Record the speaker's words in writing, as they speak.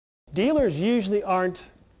Dealers usually aren't,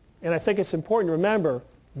 and I think it's important to remember,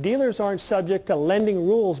 dealers aren't subject to lending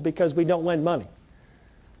rules because we don't lend money.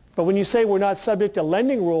 But when you say we're not subject to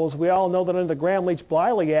lending rules, we all know that under the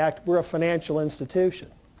Gramm-Leach-Bliley Act, we're a financial institution.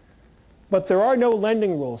 But there are no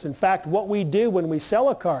lending rules. In fact, what we do when we sell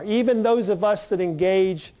a car, even those of us that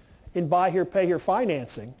engage in buy here, pay here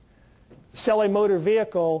financing, sell a motor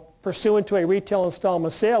vehicle pursuant to a retail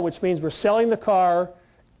installment sale, which means we're selling the car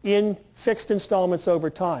in fixed installments over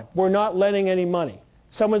time. We're not lending any money.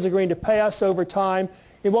 Someone's agreeing to pay us over time.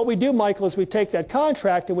 And what we do, Michael, is we take that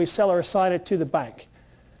contract and we sell or assign it to the bank.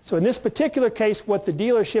 So in this particular case, what the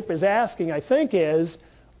dealership is asking, I think, is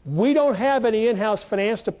we don't have any in-house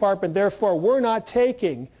finance department, therefore we're not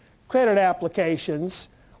taking credit applications.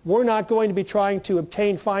 We're not going to be trying to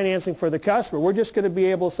obtain financing for the customer. We're just going to be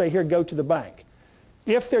able to say, here, go to the bank.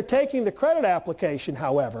 If they're taking the credit application,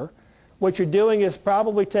 however, what you're doing is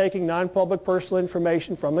probably taking non-public personal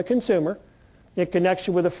information from the consumer in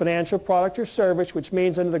connection with a financial product or service, which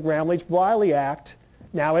means under the Gramm-Leach-Bliley Act,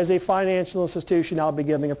 now as a financial institution, I'll be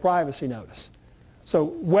giving a privacy notice. So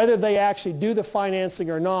whether they actually do the financing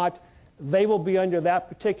or not, they will be under that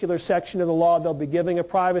particular section of the law. They'll be giving a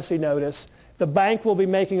privacy notice. The bank will be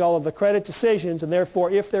making all of the credit decisions, and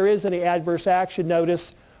therefore if there is any adverse action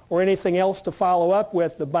notice or anything else to follow up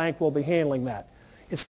with, the bank will be handling that.